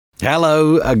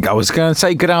Hello, I was going to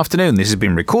say good afternoon. This has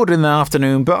been recorded in the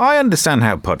afternoon, but I understand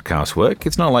how podcasts work.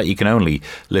 It's not like you can only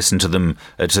listen to them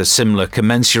at a similar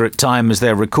commensurate time as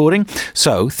they're recording.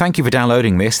 So, thank you for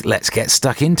downloading this. Let's get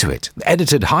stuck into it.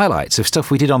 Edited highlights of stuff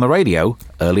we did on the radio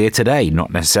earlier today.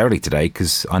 Not necessarily today,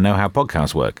 because I know how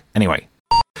podcasts work. Anyway,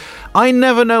 I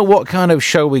never know what kind of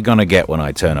show we're going to get when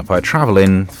I turn up. I travel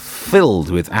in filled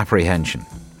with apprehension,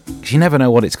 because you never know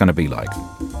what it's going to be like.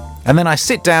 And then I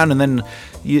sit down and then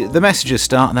the messages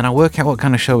start, and then I work out what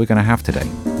kind of show we're going to have today.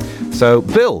 So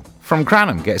Bill from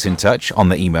Cranham gets in touch on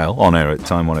the email on air at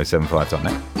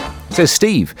time1075.net. Says,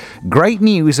 Steve, great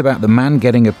news about the man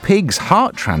getting a pig's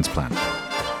heart transplant.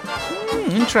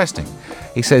 Interesting.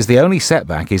 He says the only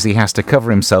setback is he has to cover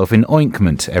himself in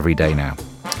ointment every day now.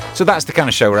 So that's the kind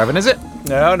of show we're having, is it?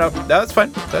 No, that's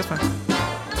fine. That's fine.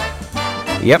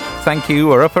 Yep, thank you.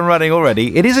 We're up and running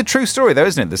already. It is a true story, though,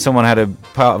 isn't it? That someone had a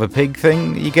part of a pig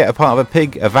thing. You get a part of a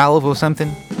pig, a valve or something.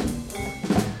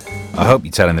 I hope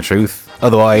you're telling the truth.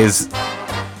 Otherwise,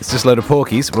 it's just a load of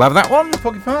porkies. We'll have that one,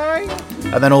 porky pie.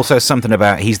 And then also something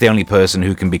about he's the only person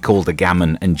who can be called a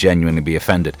gammon and genuinely be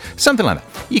offended. Something like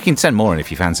that. You can send more in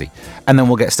if you fancy. And then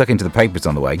we'll get stuck into the papers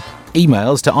on the way.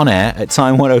 Emails to onair at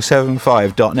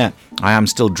time1075.net. I am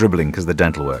still dribbling because of the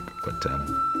dental work, but...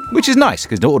 which is nice,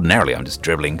 because ordinarily I'm just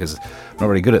dribbling because I'm not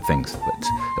really good at things.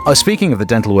 But speaking of the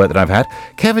dental work that I've had,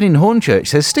 Kevin in Hornchurch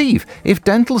says, Steve, if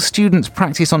dental students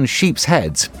practice on sheep's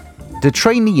heads, do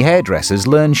trainee hairdressers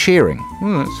learn shearing?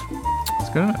 That's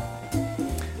good.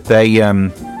 They,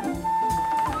 isn't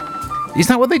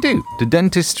that what they do? Do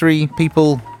dentistry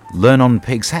people learn on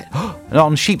pig's head?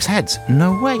 On sheep's heads?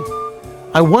 No way.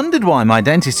 I wondered why my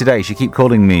dentist today should keep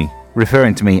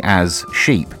referring to me as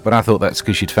sheep, but I thought that's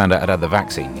because she'd found out I'd had the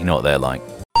vaccine. You know what they're like.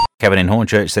 Kevin in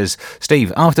Hornchurch says,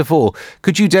 Steve, after 4,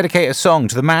 could you dedicate a song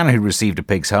to the man who received a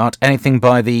pig's heart? Anything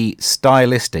by the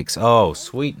Stylistics. Oh,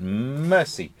 sweet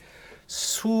mercy.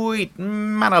 Sweet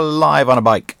man alive on a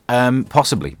bike.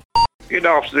 Possibly. Good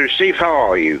afternoon, Steve. How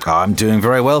are you? I'm doing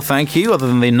very well, thank you. Other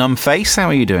than the numb face, how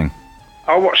are you doing?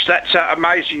 I watched that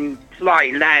amazing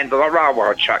plane land on a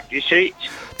railway track. Did you see it?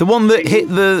 The one that hit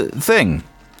the thing?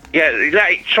 Yeah,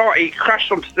 he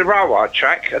crashed onto the railway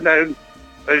track, and then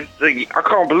I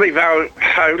can't believe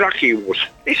how lucky he was.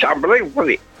 It's unbelievable,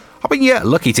 wasn't it? I mean, yeah,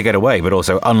 lucky to get away, but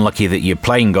also unlucky that your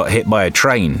plane got hit by a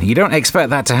train. You don't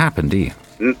expect that to happen, do you?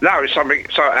 No, it's something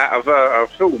out of a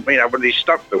film, one of these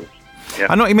stunt films. Yeah.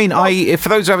 I know what you mean. For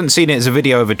those who haven't seen it, it's a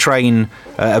video of a plane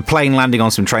landing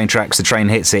on some train tracks, the train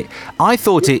hits it. I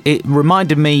thought it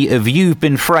reminded me of You've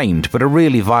Been Framed, but a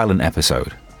really violent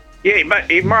episode. Yeah, it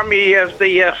reminded me of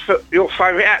your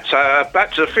favourite actor,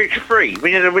 Back to the Future 3,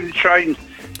 when the train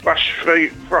rushed through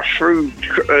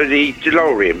the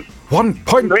DeLorean.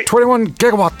 1.21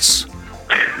 gigawatts.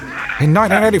 In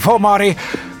 1984, Marty,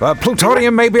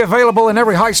 plutonium may be available in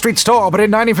every high street store, but in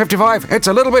 1955, it's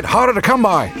a little bit harder to come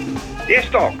by.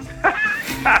 Yes, Doc.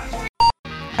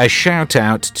 A shout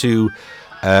out to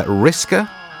Riska,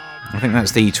 I think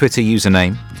that's the Twitter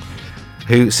username,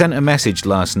 who sent a message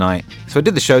last night. So I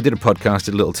did the show, did a podcast,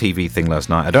 did a little TV thing last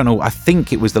night. I don't know, I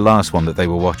think it was the last one that they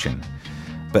were watching.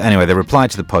 But anyway, they replied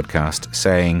to the podcast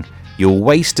saying, you're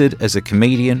wasted as a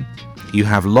comedian, you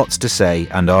have lots to say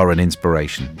and are an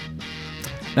inspiration.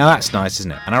 Now that's nice,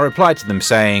 isn't it? And I replied to them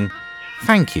saying,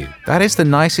 thank you. That is the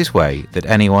nicest way that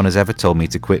anyone has ever told me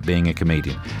to quit being a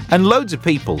comedian. And loads of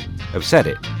people have said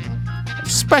it,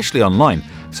 especially online.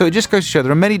 So it just goes to show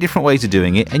there are many different ways of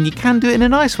doing it, and you can do it in a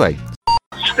nice way.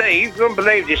 Steve, you wouldn't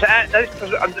believe this.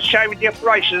 I'm just showing the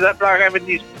operation of that bloke having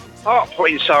his heart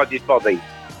put inside his body.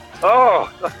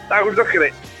 Oh, don't look at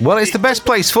it. Well, it's the best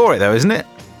place for it, though, isn't it?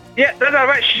 Yeah, no,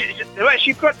 they've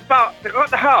actually got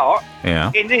the heart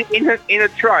in a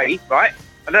tray, right?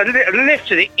 And they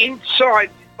lifted it inside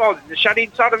his body, the shut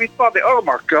inside of his body. Oh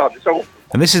my God, it's all.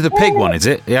 And this is the pig one, is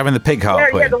it? You're having the pig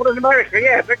heart put in? Yeah, the one in America.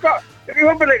 Yeah, if you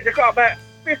won't believe, they've got about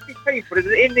 50 people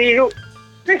in the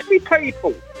 50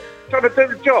 people trying to do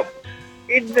the job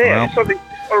in there. Well, it's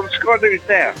on Sky News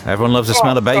now. Everyone loves the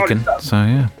smell of bacon, so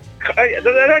yeah. They've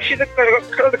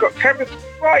got cameras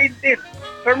right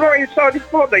inside his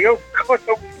body. Oh God.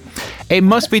 It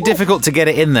must be difficult to get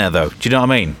it in there, though. Do you know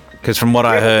what I mean? Because from what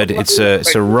I heard, it's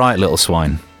a right little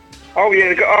swine. Oh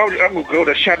yeah, oh God,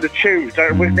 I shat the tubes.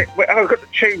 I've got the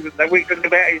tubes and they're wiggling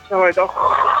about inside.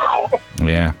 Oh.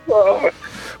 Yeah.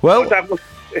 Well,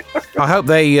 I hope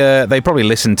they probably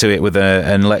listen to it with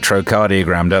an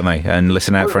electrocardiogram, don't they? And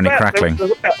listen out for any crackling.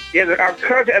 Yeah, I've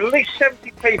heard at least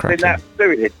 70 people in that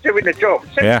doing the job.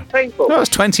 70 people. No, it's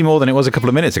 20 more than it was a couple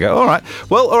of minutes ago. All right.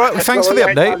 Well, thanks for the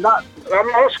update.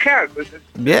 I lost count.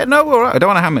 Yeah, no, all right. I don't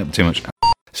want to ham it up too much.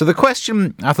 So the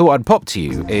question I thought I'd pop to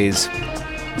you is,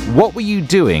 what were you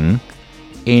doing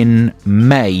in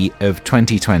May of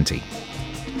 2020?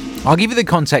 I'll give you the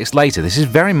context later. This is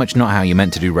very much not how you're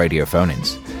meant to do radio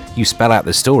phone-ins. You spell out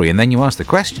the story and then you ask the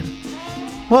question.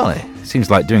 Well, it seems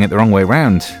like doing it the wrong way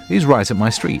round is right up my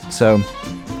street. So,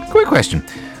 quick question.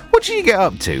 What did you get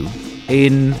up to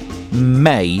in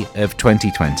May of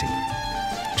 2020?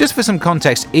 Just for some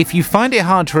context, if you find it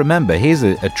hard to remember, here's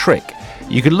a trick.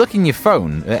 You could look in your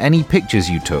phone at any pictures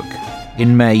you took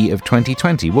in May of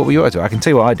 2020. What were you up to? I can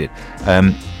tell you what I did.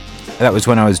 That was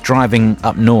when I was driving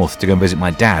up north to go and visit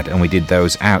my dad, and we did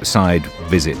those outside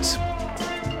visits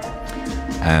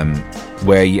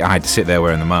where I had to sit there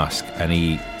wearing the mask. And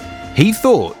he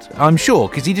thought, I'm sure,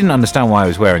 because he didn't understand why I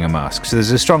was wearing a mask, so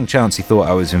there's a strong chance he thought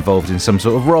I was involved in some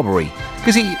sort of robbery,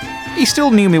 because he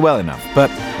still knew me well enough. But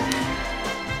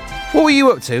what were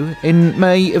you up to in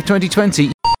May of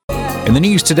 2020? In the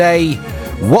news today,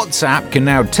 WhatsApp can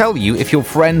now tell you if your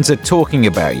friends are talking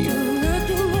about you.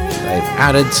 They've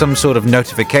added some sort of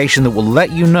notification that will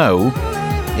let you know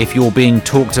if you're being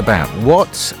talked about.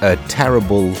 What a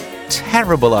terrible,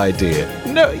 terrible idea.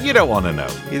 No, you don't want to know.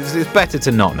 It's better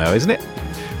to not know, isn't it?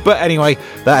 But anyway,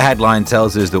 that headline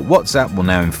tells us that WhatsApp will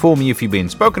now inform you if you're being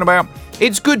spoken about.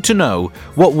 It's good to know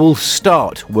what will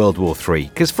start World War III,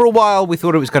 because for a while we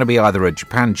thought it was going to be either a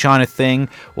Japan-China thing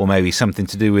or maybe something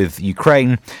to do with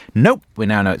Ukraine. Nope, we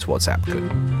now know it's WhatsApp.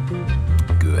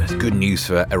 Good news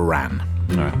for Iran.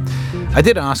 All right. I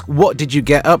did ask, what did you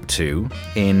get up to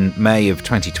in May of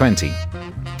 2020?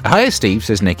 Hiya, Steve,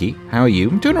 says Nikki. How are you?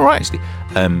 I'm doing all right, Steve.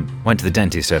 Went to the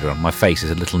dentist earlier on. My face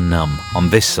is a little numb on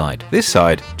this side. This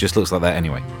side just looks like that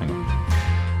anyway. Hang on.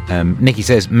 Nikki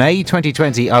says, May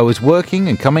 2020, I was working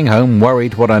and coming home,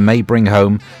 worried what I may bring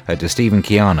home to Steve and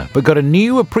Kiana, but got a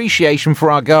new appreciation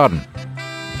for our garden.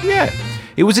 Yeah.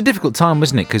 It was a difficult time,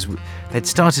 wasn't it? Because they'd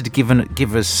started to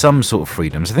give us some sort of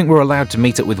freedoms. I think we were allowed to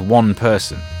meet up with one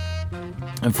person.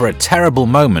 And for a terrible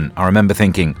moment, I remember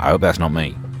thinking, I hope that's not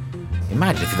me.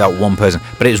 Imagine if that one person,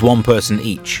 but it was one person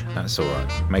each. That's all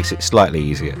right. Makes it slightly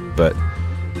easier. But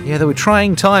yeah, there were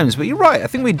trying times. But you're right. I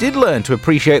think we did learn to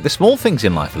appreciate the small things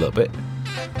in life a little bit.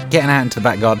 Getting out into the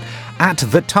back garden. At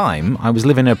the time, I was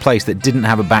living in a place that didn't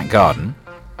have a back garden.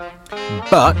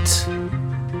 But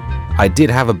I did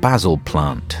have a basil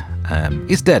plant.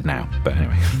 It's dead now, but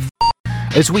anyway.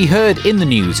 As we heard in the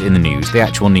news, the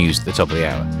actual news at the top of the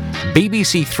hour,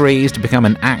 BBC Three is to become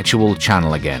an actual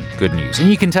channel again. Good news. And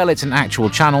you can tell it's an actual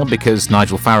channel because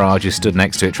Nigel Farage is stood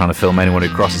next to it trying to film anyone who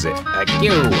crosses it. Thank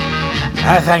you.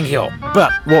 Thank you.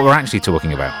 But what we're actually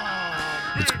talking about,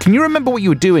 can you remember what you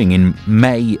were doing in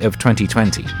May of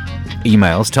 2020?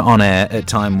 Emails to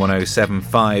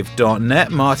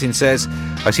onair@time1075.net. Martin says,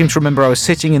 I seem to remember I was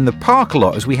sitting in the park a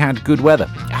lot as we had good weather.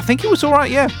 I think it was all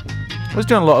right, yeah. I was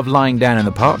doing a lot of lying down in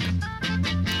the park.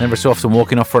 Every so often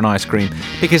walking off for an ice cream,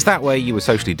 because that way you were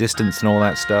socially distanced and all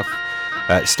that stuff.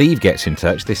 Steve gets in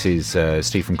touch. This is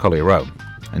Steve from Collier Row,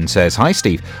 and says, Hi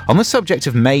Steve, on the subject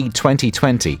of May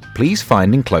 2020, please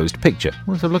find enclosed picture.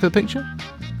 Let's have a look at the picture.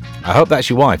 I hope that's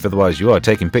your wife, otherwise you are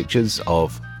taking pictures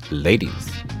of ladies.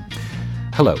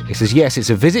 Hello. It says, yes, it's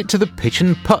a visit to the pitch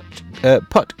and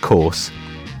putt course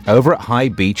over at High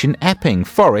Beach in Epping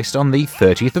Forest on the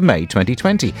 30th of May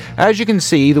 2020. As you can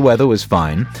see, the weather was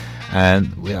fine,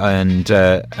 and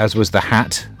as was the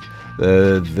hat.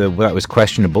 That was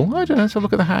questionable. I don't know, let's have a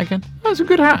look at the hat again. Oh, it's a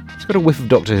good hat. It's got a whiff of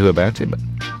Doctor Who about it. But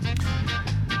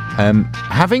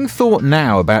having thought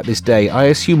now about this day, I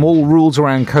assume all rules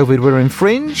around COVID were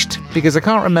infringed, because I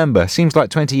can't remember. Seems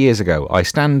like 20 years ago. I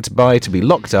stand by to be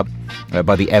locked up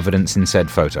by the evidence in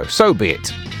said photo. So be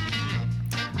it.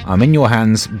 I'm in your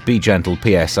hands. Be gentle.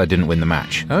 P.S. I didn't win the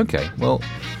match. Okay, well,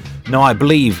 no, I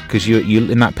believe, because you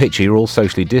in that picture, you're all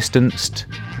socially distanced.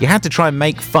 You had to try and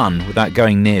make fun without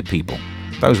going near people.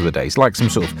 Those were the days. Like some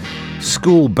sort of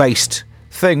school-based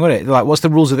thing, wasn't it? Like, what's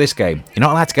the rules of this game? You're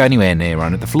not allowed to go anywhere near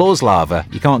on it. The floor's lava.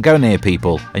 You can't go near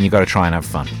people, and you've got to try and have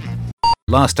fun.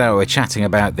 Last hour, we're chatting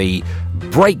about the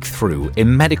breakthrough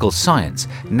in medical science.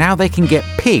 Now they can get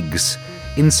pigs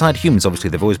inside humans. Obviously,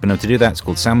 they've always been able to do that. It's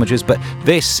called sandwiches, but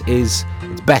it's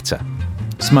better.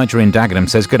 Smudger in Dagenham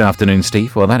says, good afternoon,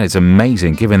 Steve. Well, that is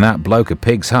amazing, giving that bloke a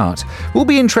pig's heart. Will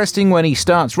be interesting when he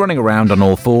starts running around on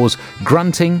all fours,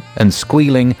 grunting and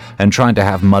squealing and trying to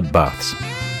have mud baths.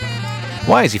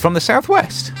 Why, is he from the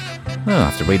southwest? Well,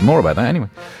 I'll have to read more about that anyway.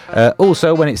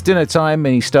 Also, when it's dinner time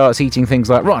and he starts eating things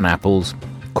like rotten apples,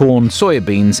 corn, soya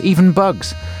beans, even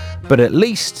bugs. But at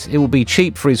least it will be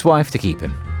cheap for his wife to keep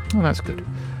him. Oh, that's good.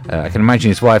 I can imagine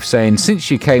his wife saying, since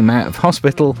you came out of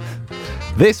hospital,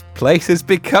 this place has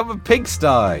become a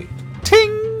pigsty.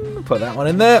 Ting! Put that one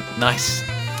in there. Nice.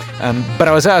 But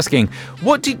I was asking,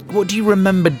 what do you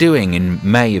remember doing in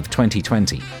May of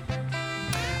 2020?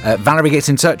 Valerie gets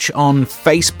in touch on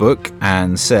Facebook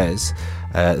and says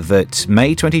that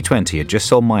May 2020 had just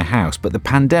sold my house, but the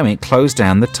pandemic closed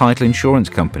down the title insurance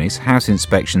companies, house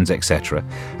inspections, etc.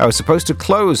 I was supposed to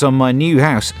close on my new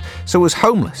house, so I was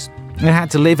homeless. I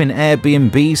had to live in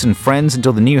Airbnbs and friends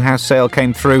until the new house sale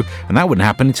came through, and that wouldn't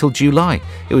happen until July.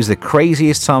 It was the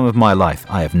craziest time of my life.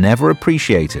 I have never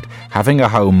appreciated having a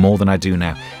home more than I do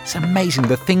now. It's amazing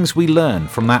the things we learn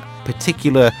from that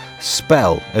particular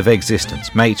spell of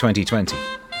existence, May 2020.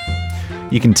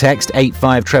 You can text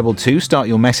 85222, start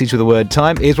your message with the word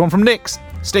time. Here's one from Nix.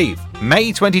 Steve,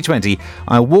 May 2020,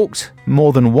 I walked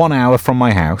more than 1 hour from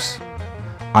my house.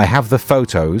 I have the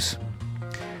photos.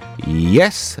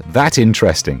 Yes, that's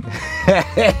interesting.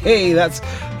 Hey, that's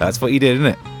what you did, isn't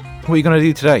it? What are you going to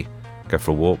do today? Go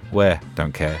for a walk. Where?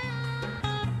 Don't care.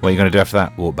 What are you going to do after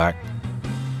that? Walk back.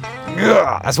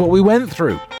 Ugh, that's what we went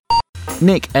through.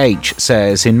 Nick H.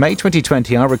 says, in May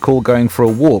 2020, I recall going for a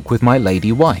walk with my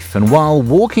lady wife, and while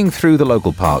walking through the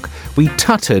local park, we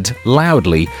tutted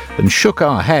loudly and shook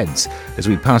our heads as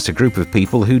we passed a group of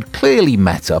people who'd clearly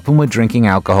met up and were drinking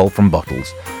alcohol from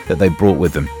bottles that they brought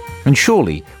with them, and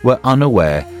surely were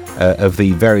unaware of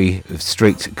the very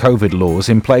strict COVID laws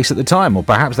in place at the time, or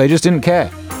perhaps they just didn't care.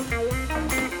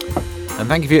 And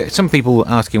thank you for some people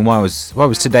asking why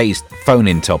was today's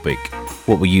phone-in topic.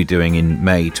 What were you doing in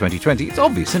May 2020? It's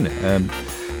obvious, isn't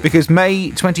it? Because May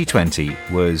 2020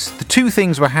 was... The two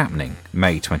things were happening,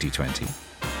 May 2020.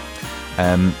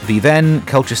 The then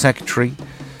Culture Secretary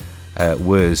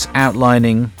was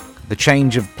outlining the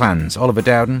change of plans. Oliver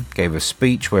Dowden gave a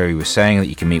speech where he was saying that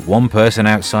you can meet one person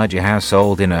outside your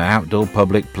household in an outdoor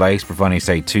public place, providing you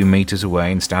stay 2 meters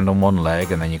away and stand on one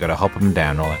leg, and then you've got to hop up and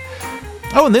down and all that.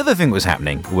 Oh, and the other thing that was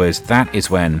happening was that is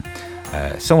when...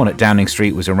 someone at Downing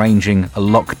Street was arranging a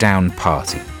lockdown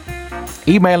party,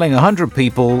 emailing 100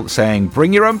 people saying,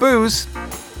 bring your own booze.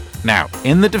 Now,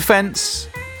 in the defence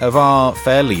of our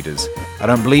fair leaders, I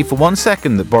don't believe for 1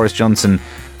 second that Boris Johnson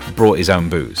brought his own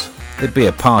booze. There'd be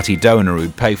a party donor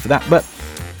who'd pay for that. But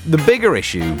the bigger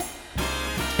issue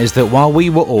is that while we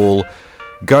were all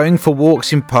going for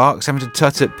walks in parks, having to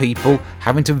tut at people,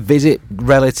 having to visit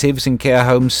relatives in care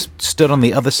homes, stood on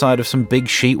the other side of some big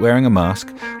sheet wearing a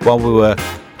mask, while we were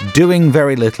doing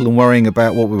very little and worrying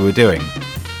about what we were doing,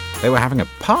 they were having a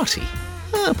party.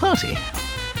 A party.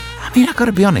 I mean, I've got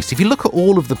to be honest, if you look at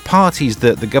all of the parties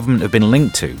that the government have been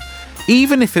linked to,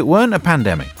 even if it weren't a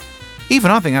pandemic,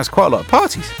 even I think that's quite a lot of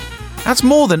parties. That's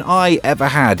more than I ever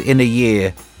had in a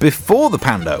year before the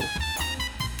pando.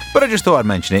 But I just thought I'd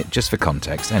mention it, just for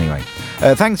context. Anyway,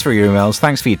 thanks for your emails,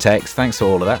 thanks for your texts, thanks for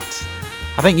all of that.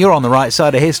 I think you're on the right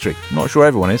side of history. I'm not sure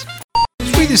everyone is.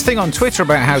 Let's read this thing on Twitter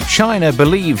about how China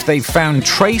believes they've found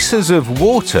traces of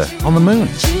water on the moon.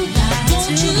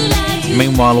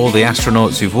 Meanwhile, all the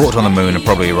astronauts who've walked on the moon are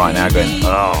probably right now going,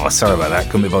 oh, sorry about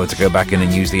that, couldn't be bothered to go back in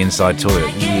and use the inside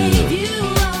toilet.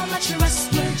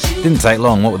 Didn't take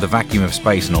long, what with the vacuum of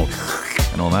space and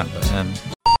all that.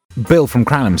 But, Bill from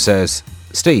Cranham says...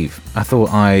 Steve, I thought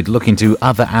I'd look into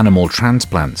other animal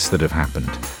transplants that have happened.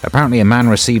 Apparently a man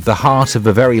received the heart of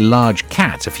a very large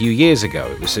cat a few years ago.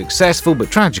 It was successful, but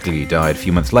tragically he died a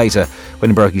few months later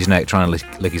when he broke his neck trying to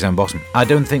lick his own bottom. I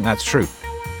don't think that's true.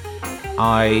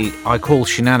 I call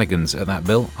shenanigans at that,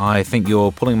 Bill. I think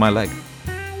you're pulling my leg.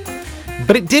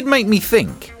 But it did make me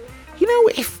think, you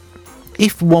know,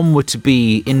 if one were to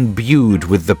be imbued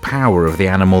with the power of the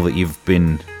animal that you've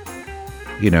been,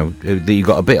 you know, that you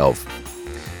got a bit of.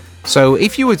 So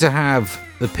if you were to have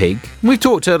the pig, we've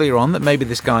talked earlier on that maybe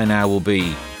this guy now will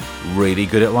be really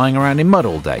good at lying around in mud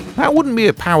all day. That wouldn't be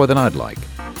a power that I'd like.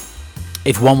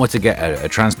 If one were to get a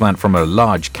transplant from a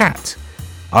large cat,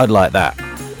 I'd like that.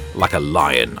 Like a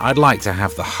lion. I'd like to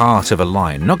have the heart of a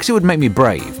lion. Not because it would make me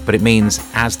brave, but it means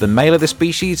as the male of the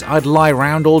species, I'd lie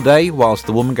around all day whilst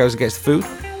the woman goes and gets the food.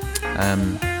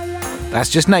 That's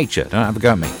just nature. Don't have a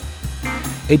go at me.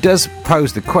 It does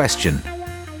pose the question...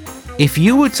 If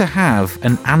you were to have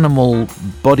an animal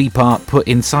body part put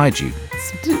inside you,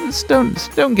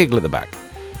 don't giggle at the back.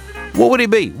 What would it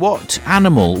be? What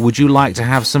animal would you like to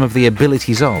have some of the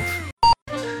abilities of?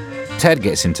 Ted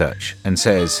gets in touch and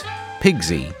says,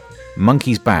 Pigsy,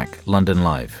 Monkey's Back, London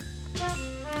Live.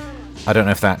 I don't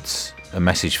know if that's a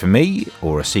message for me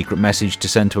or a secret message to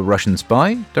send to a Russian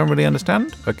spy. Don't really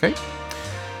understand. Okay.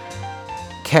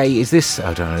 K, is this...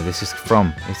 I don't know who this is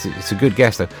from. It's a good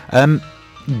guess, though.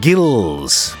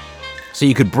 Gills. So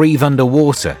you could breathe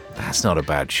underwater. That's not a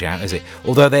bad shout, is it?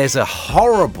 Although there's a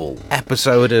horrible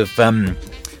episode of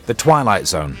The Twilight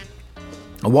Zone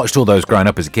I watched all those growing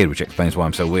up as a kid, which explains why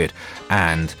I'm so weird.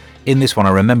 And in this one,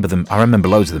 I remember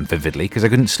loads of them vividly because I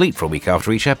couldn't sleep for a week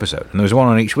after each episode. And there was one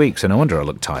on each week, so no wonder I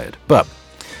looked tired. But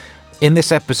in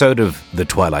this episode of The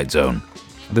Twilight Zone,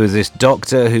 there was this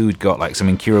doctor who'd got like some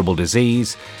incurable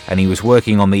disease, and he was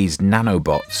working on these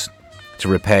nanobots to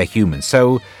repair humans.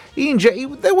 So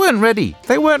they weren't ready.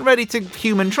 They weren't ready to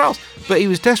human trials, but he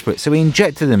was desperate, so he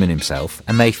injected them in himself,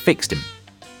 and they fixed him.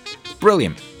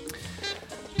 Brilliant.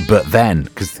 But then,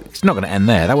 because it's not going to end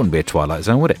there, that wouldn't be a Twilight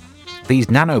Zone, would it? These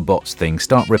nanobots things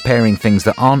start repairing things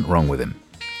that aren't wrong with him.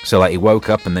 So like he woke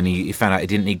up and then he found out he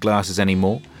didn't need glasses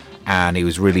anymore, and he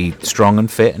was really strong and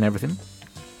fit and everything.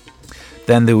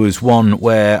 Then there was one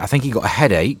where I think he got a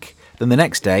headache. Then the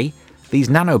next day, these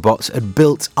nanobots had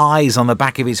built eyes on the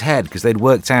back of his head because they'd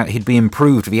worked out he'd be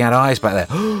improved if he had eyes back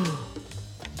there.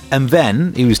 And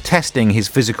then he was testing his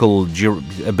physical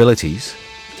abilities,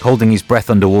 holding his breath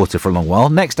underwater for a long while.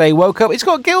 Next day, he woke up, it's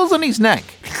got gills on his neck.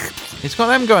 It's got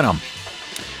them going on.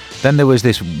 Then there was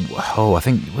this, I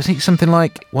think, was it something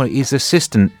like, his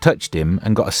assistant touched him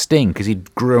and got a sting because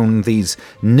he'd grown these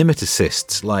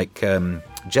nematocysts like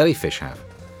jellyfish have.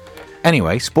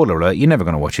 Anyway, spoiler alert, you're never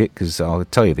going to watch it because I'll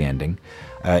tell you the ending.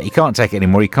 He can't take it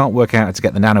anymore. He can't work out how to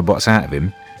get the nanobots out of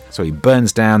him. So he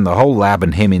burns down the whole lab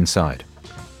and him inside.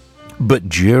 But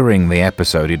during the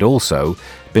episode, he'd also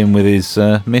been with his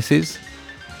missus.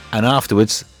 And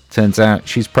afterwards, turns out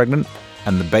she's pregnant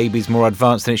and the baby's more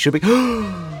advanced than it should be.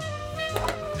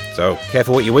 So,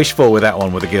 careful what you wish for with that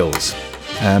one with the gills.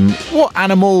 What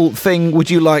animal thing would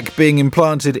you like being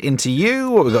implanted into you?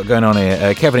 What we got going on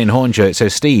here? Kevin in Hornchurch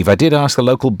says, Steve, I did ask the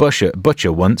local butcher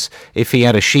once if he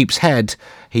had a sheep's head.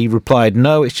 He replied,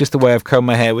 no, it's just the way I've combed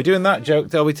my hair. We're doing that joke,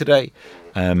 Delby, today.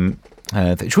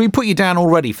 Should we put you down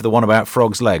already for the one about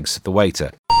frog's legs, the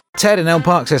waiter? Ted in Elm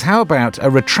Park says, how about a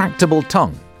retractable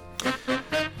tongue?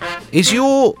 Is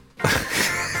your...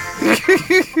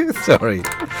 Sorry,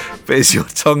 but is your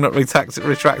tongue not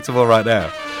retractable right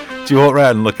now? Do you walk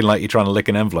around looking like you're trying to lick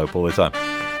an envelope all the time?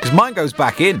 Because mine goes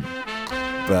back in.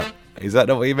 But is that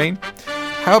not what you mean?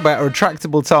 How about a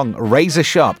retractable tongue, razor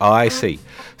sharp? Oh, I see.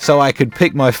 So I could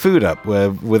pick my food up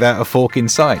without a fork in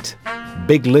sight.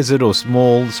 Big lizard or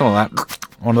small, something like that.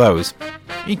 One of those.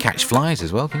 You can catch flies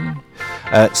as well, can you?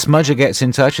 Smudger gets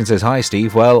in touch and says, hi,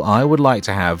 Steve. Well, I would like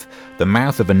to have the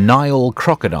mouth of a Nile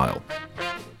crocodile.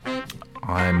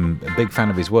 I'm a big fan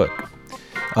of his work.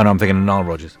 Oh, no, I'm thinking of Nile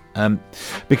Rodgers.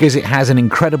 Because it has an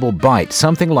incredible bite,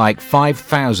 something like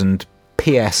 5,000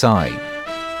 PSI.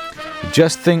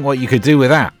 Just think what you could do with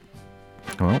that.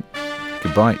 Well, you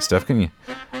could bite stuff, can you?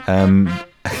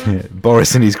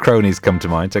 Boris and his cronies come to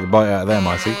mind. Take a bite out of them,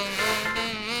 I see.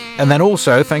 And then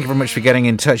also, thank you very much for getting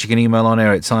in touch. You can email on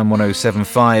air at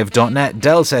time1075.net.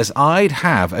 Del says, I'd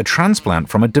have a transplant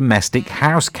from a domestic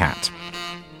house cat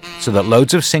so that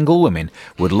loads of single women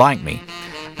would like me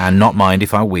and not mind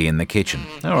if I wee in the kitchen.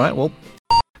 All right, well.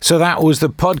 So that was the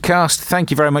podcast.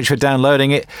 Thank you very much for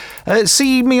downloading it.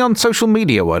 See me on social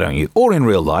media, why don't you? Or in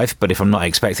real life, but if I'm not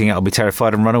expecting it, I'll be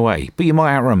terrified and run away. But you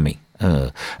might outrun me.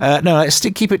 No, let's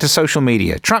keep it to social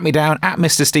media. Track me down at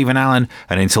Mr. Stephen Allen,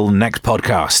 and until the next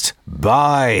podcast,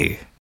 bye.